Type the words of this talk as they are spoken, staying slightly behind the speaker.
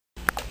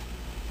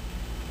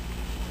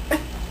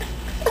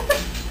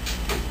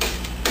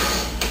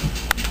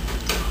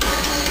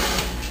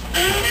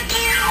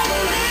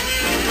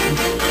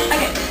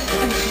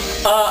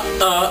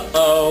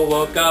Uh-oh,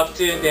 woke up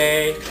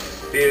today,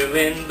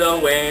 feeling the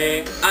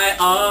way I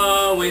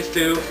always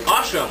do.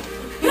 Awesome!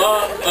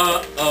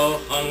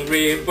 Oh,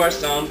 hungry for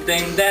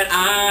something that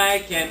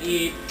I can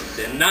eat.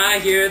 Then I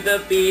hear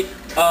the beat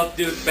of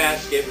Duke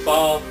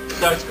basketball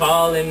starts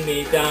calling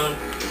me down.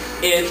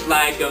 It's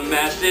like a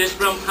message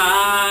from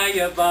high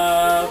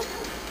above.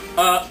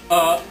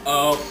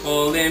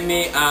 Pulling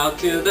me out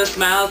to the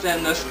smiles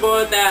and the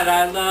sport that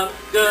I love.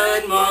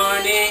 Good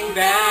morning,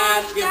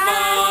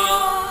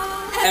 basketball.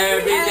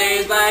 Every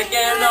day's like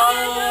an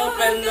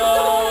open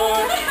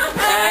door.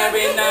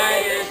 Every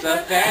night is a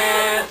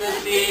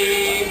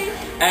fantasy.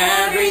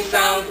 Every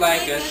sound's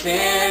like a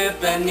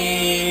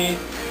symphony.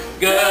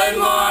 Good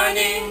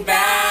morning,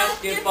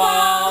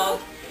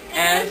 basketball.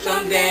 And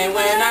someday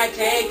when I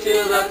take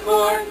to the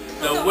court,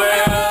 the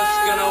world's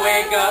gonna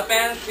wake up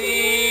and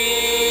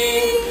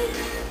see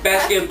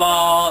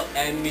basketball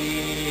and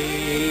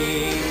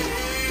me.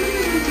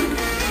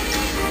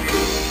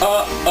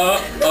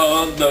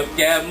 Look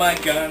at my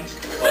guns.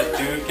 What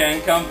you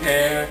can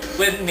compare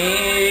with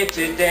me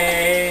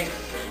today?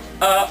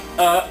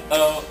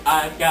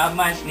 I've got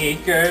my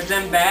sneakers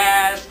and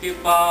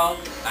basketball.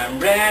 I'm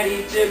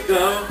ready to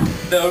go.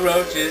 The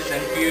roaches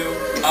and few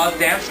all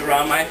dance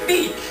around my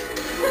feet.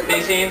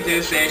 They seem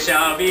to say,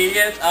 Xiao,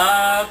 it's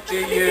up to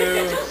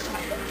you.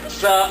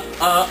 So,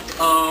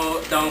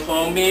 don't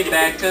hold me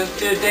back, 'cause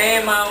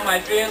today my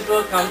dreams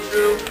will come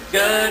true.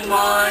 Good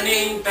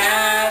morning,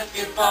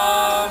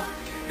 basketball.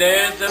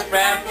 There's a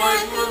frat boy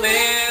who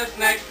lives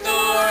next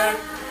door.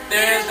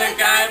 There's a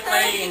guy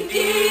playing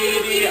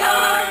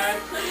DDR.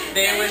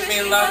 They wish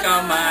me luck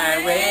on my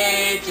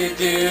way to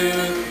do.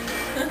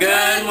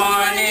 Good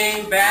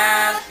morning,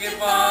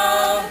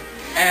 basketball.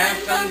 And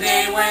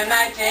someday when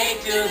I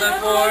take to the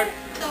court,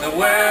 the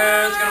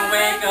world's gonna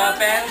wake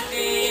up and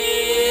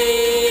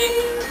see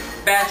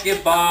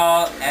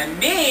basketball and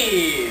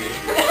me.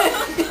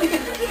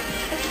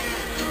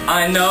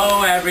 I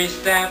know every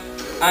step,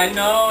 I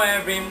know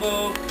every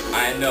move.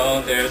 I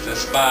know there's a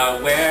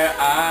spot where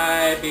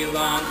I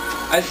belong.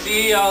 I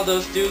see all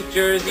those Duke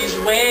jerseys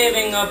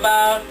waving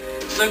about.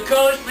 So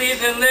coach,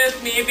 please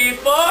enlist me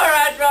before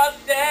I drop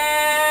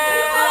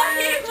dead.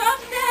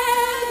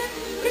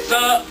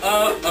 So,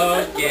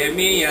 give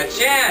me a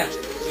chance.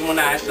 When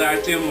I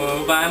start to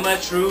move, I'm a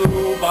true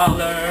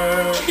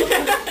baller.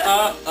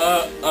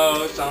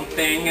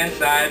 Something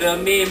inside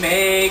of me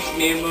makes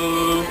me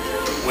move.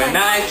 When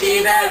I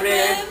see that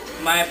red,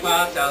 my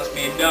paw tells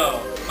me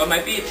no, but my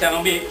feet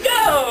tell me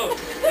go.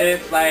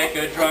 It's like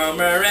a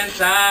drummer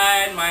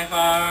inside my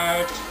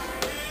heart.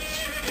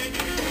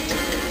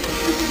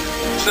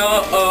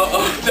 So,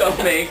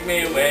 don't make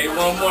me wait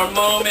one more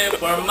moment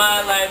for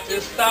my life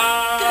to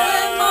start.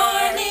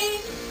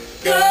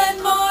 Good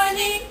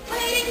morning,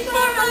 waiting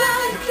for my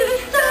life to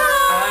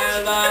start.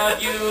 I love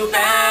you,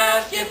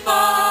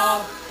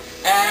 basketball.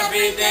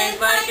 Every day's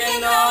like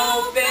an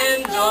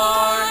open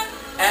door.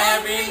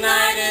 Every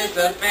night is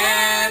a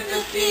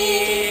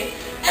fantasy.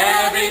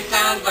 Every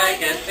sound's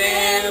like a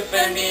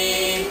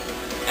symphony.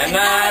 And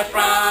I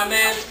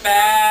promise,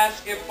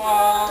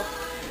 basketball,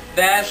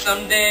 that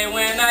someday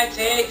when I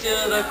take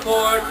to the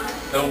court,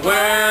 the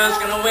world's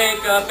gonna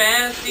wake up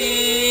and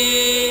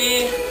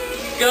see.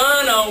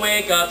 Gonna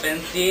wake up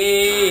and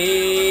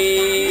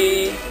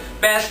see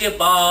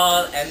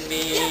basketball and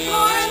me.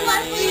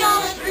 Unless we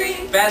all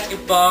agree.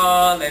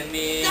 Basketball and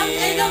me.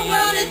 Someday the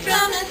world is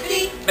gonna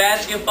see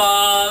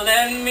basketball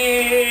and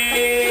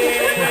me.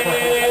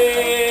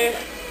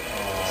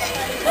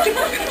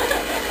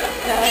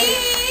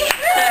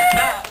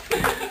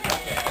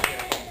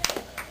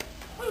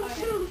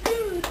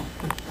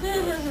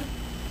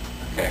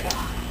 Okay.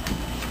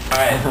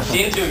 Alright,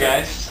 scene 2,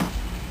 guys.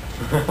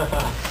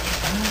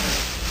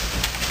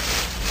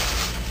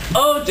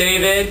 Oh,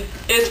 David,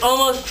 it's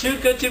almost too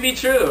good to be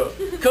true.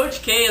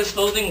 Coach K is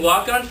holding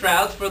walk-on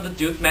tryouts for the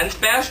Duke men's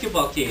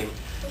basketball team.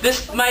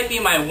 This might be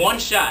my one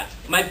shot,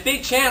 my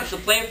big chance to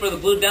play for the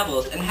Blue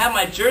Devils and have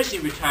my jersey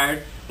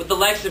retired with the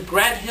likes of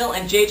Grant Hill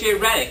and J.J.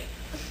 Redick.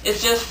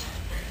 It's just,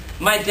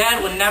 my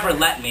dad would never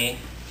let me.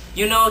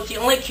 You know, he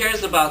only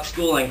cares about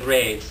school and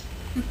grades.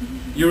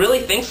 You really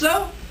think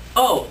so?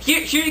 Oh,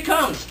 here he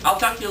comes. I'll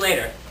talk to you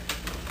later.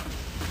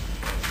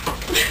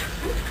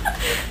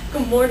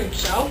 Good morning,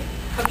 Xiao.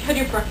 Have you had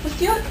your breakfast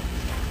yet?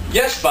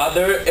 Yes,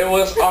 Father. It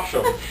was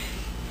awesome.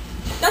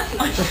 That's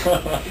nice.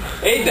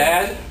 Hey,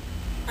 Dad.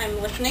 I'm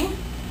listening.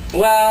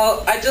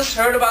 Well, I just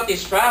heard about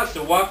these tryouts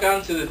to walk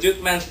on to the Duke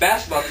men's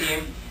basketball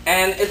team,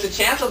 and it's a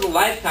chance of a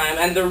lifetime,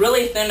 and they're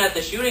really thin at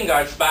the shooting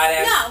guard spot.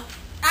 And No,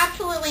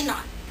 absolutely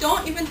not.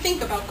 Don't even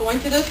think about going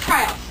to those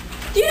tryouts.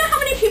 Do you know how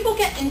many people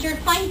get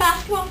injured playing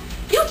basketball?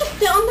 You'll just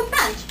sit on the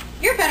bench.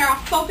 You're better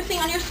off focusing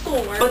on your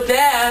schoolwork. But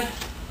Dad...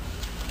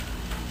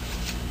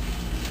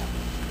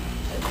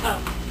 Oh,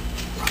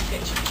 wrong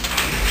page.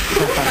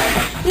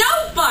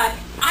 No, but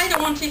I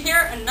don't want to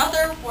hear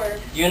another word.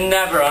 You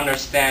never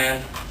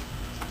understand.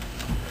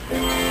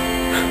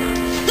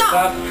 Stop!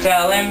 Stop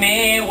telling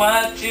me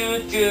what to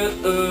do.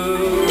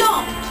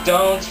 Don't!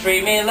 Don't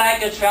treat me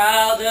like a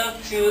child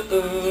of 2.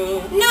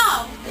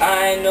 No!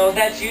 I know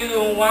that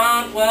you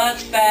want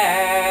what's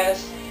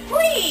fast.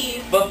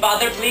 Please! But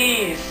father,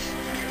 please,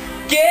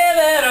 give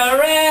it a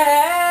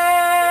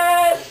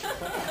rest.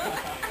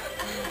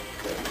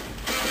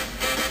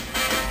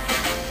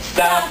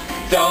 Stop,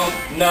 don't,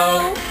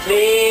 no,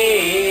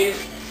 please.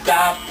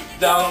 Stop,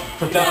 don't,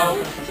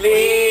 no,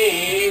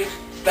 please.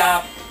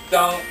 Stop,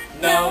 don't,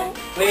 no,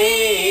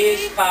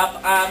 please.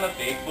 Papa, I'm a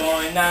big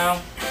boy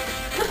now.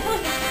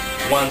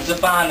 Once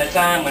upon a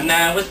time when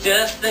I was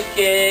just a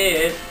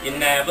kid, you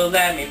never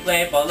let me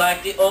play ball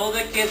like the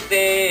older kids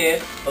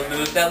did, or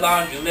lose that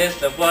laundry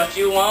list of what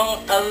you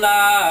won't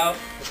allow.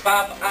 'Cause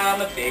Papa, I'm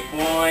a big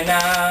boy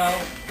now.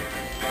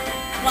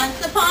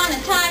 Once upon a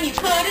time you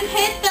couldn't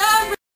hit the